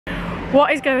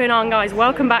What is going on, guys?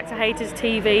 Welcome back to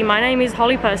HaytersTV. My name is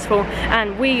Percival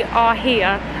and we are here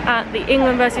at the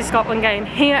England versus Scotland game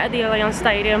here at the Allianz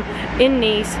Stadium in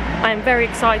Nice. I am very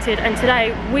excited, and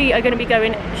today we are going to be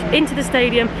going into the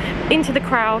stadium, into the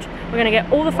crowd. We're going to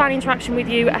get all the fan interaction with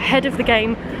you ahead of the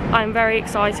game. I'm very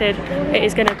excited. It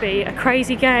is going to be a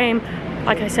crazy game.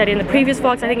 Like I said in the previous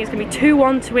vlogs, I think it's going to be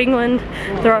 2-1 to England.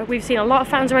 We've seen a lot of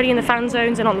fans already in the fan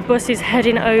zones and on the buses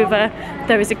heading over.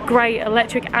 There is a great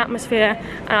electric atmosphere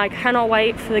and I cannot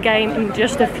wait for the game in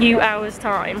just a few hours'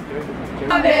 time.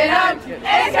 Coming home,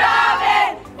 it's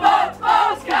coming!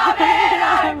 Football's coming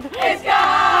home! It's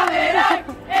coming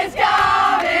home! It's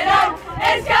coming home!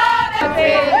 It's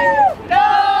coming home! No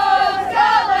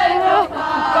Scotland, no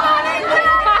fun!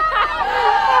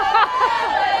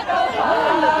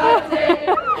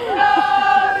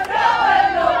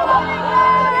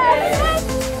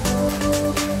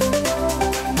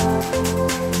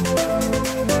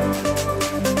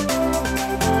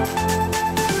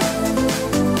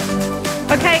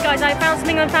 Okay guys, I found some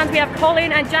England fans. We have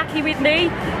Colin and Jackie with me.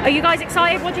 Are you guys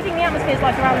excited? What do you think the atmosphere is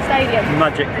like around the stadium?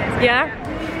 Magic. Yeah?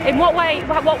 In what way,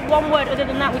 what one word other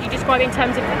than that would you describe in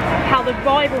terms of how the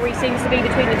rivalry seems to be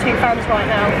between the two fans right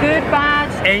now? Good,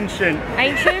 bad? Ancient.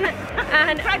 Ancient?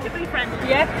 And Incredibly friendly.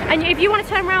 yeah, and if you want to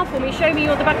turn around for me, show me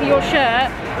the back of your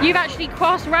shirt. You've actually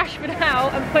crossed Rashford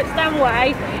out and put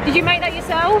Stanway. Did you make that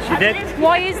yourself? She did.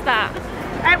 Why is that?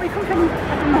 We come from the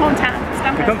hometown.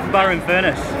 We come from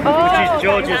Barrow-in-Furness, Oh, which is okay,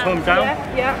 George's hometown.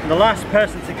 Yeah. The last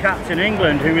person to captain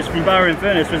England who was from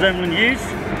Barrow-in-Furness was Emlyn Hughes.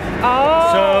 Oh.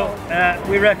 So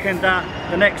we reckon that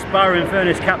the next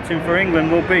Barrow-in-Furness captain for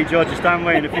England will be Georgia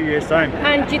Stanway in a few years' time.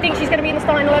 And do you think she's going to be in the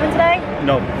starting 11 today?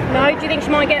 No. No? Do you think she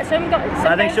might get some?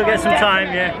 I think she'll get some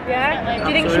time, yeah. Yeah? Do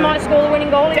you think she might score the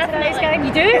winning goal in today's game?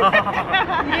 You do? You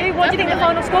do? What do you think the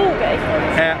final score will be?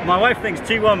 My wife thinks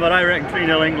 2-1, but I reckon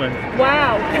 3-0 England.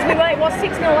 Wow. Because it was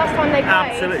 6-0 last time they played.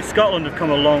 Absolutely. Scotland have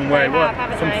come a long way. They have,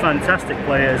 haven't Some they? fantastic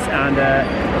players, and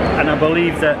I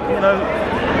believe that, you know,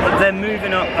 they're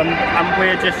moving up, and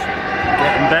we're just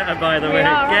getting better, by the way.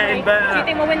 Getting better. Do you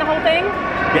think we'll win the whole thing?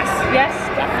 Yes. Yes?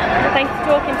 Thank you for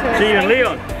talking to us. See you in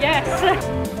Leon.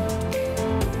 Yes.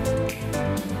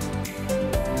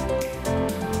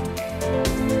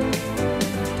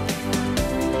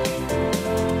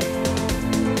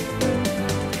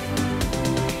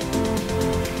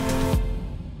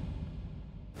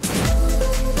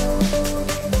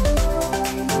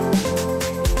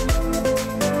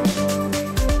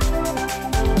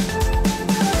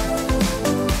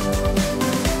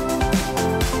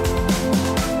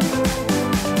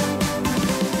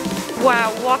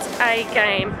 Wow, what a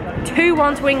game.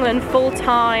 2-1 to England full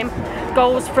time.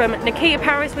 Goals from Nikita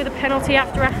Paris with a penalty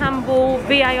after a handball.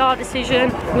 VAR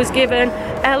decision was given.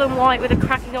 Ellen White with a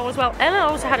cracking goal as well. Ellen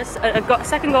also had a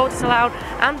second goal disallowed,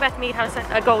 and Beth Mead had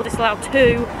a goal disallowed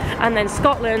too. And then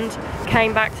Scotland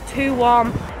came back to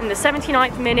 2-1 in the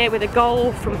 79th minute with a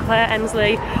goal from Claire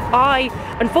Emsley. I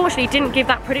unfortunately didn't give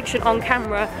that prediction on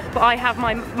camera, but I have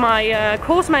my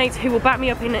course mates who will back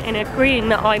me up in agreeing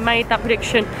that I made that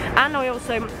prediction, and I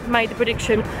also made the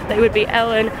prediction that it would be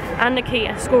Ellen and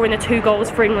Nikita scoring the 2 goals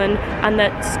for England, and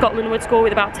that Scotland would score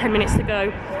with about 10 minutes to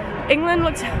go. England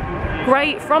looked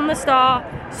great from the start.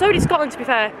 So did Scotland, to be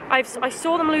fair. I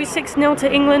saw them lose 6-0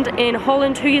 to England in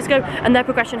Holland 2 years ago, and their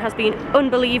progression has been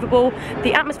unbelievable.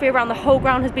 The atmosphere around the whole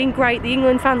ground has been great. The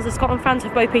England fans and the Scotland fans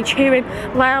have both been cheering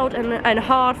loud and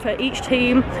hard for each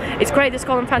team. It's great that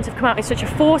Scotland fans have come out in such a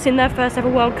force in their first ever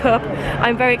World Cup.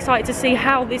 I'm very excited to see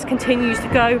how this continues to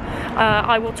go.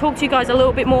 I will talk to you guys a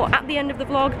little bit more at the end of the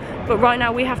vlog, but right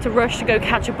now we have to rush to go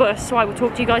catch a bus, so I will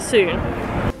talk to you guys soon.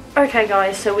 Okay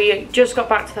guys, so we just got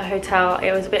back to the hotel.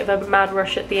 It was a bit of a mad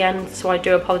rush at the end, so I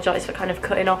do apologise for kind of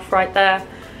cutting off right there.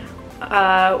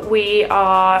 We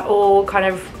are all kind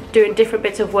of doing different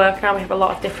bits of work now. We have a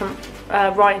lot of different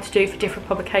writing to do for different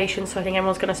publications, so I think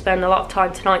everyone's going to spend a lot of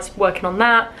time tonight working on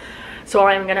that. So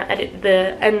I'm going to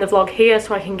end the vlog here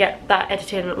so I can get that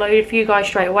edited and uploaded for you guys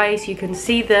straight away, so you can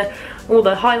see all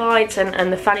the highlights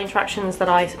and the fan interactions that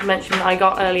I mentioned that I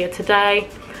got earlier today.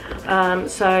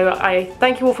 So I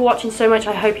thank you all for watching so much.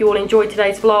 I hope you all enjoyed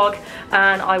today's vlog,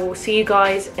 and I will see you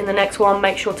guys in the next one.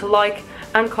 Make sure to like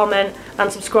and comment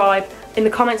and subscribe. In the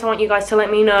comments I want you guys to let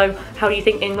me know how you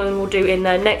think England will do in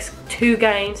their next 2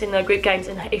 games, in their group games,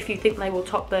 and if you think they will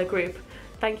top their group.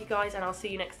 Thank you guys, and I'll see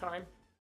you next time.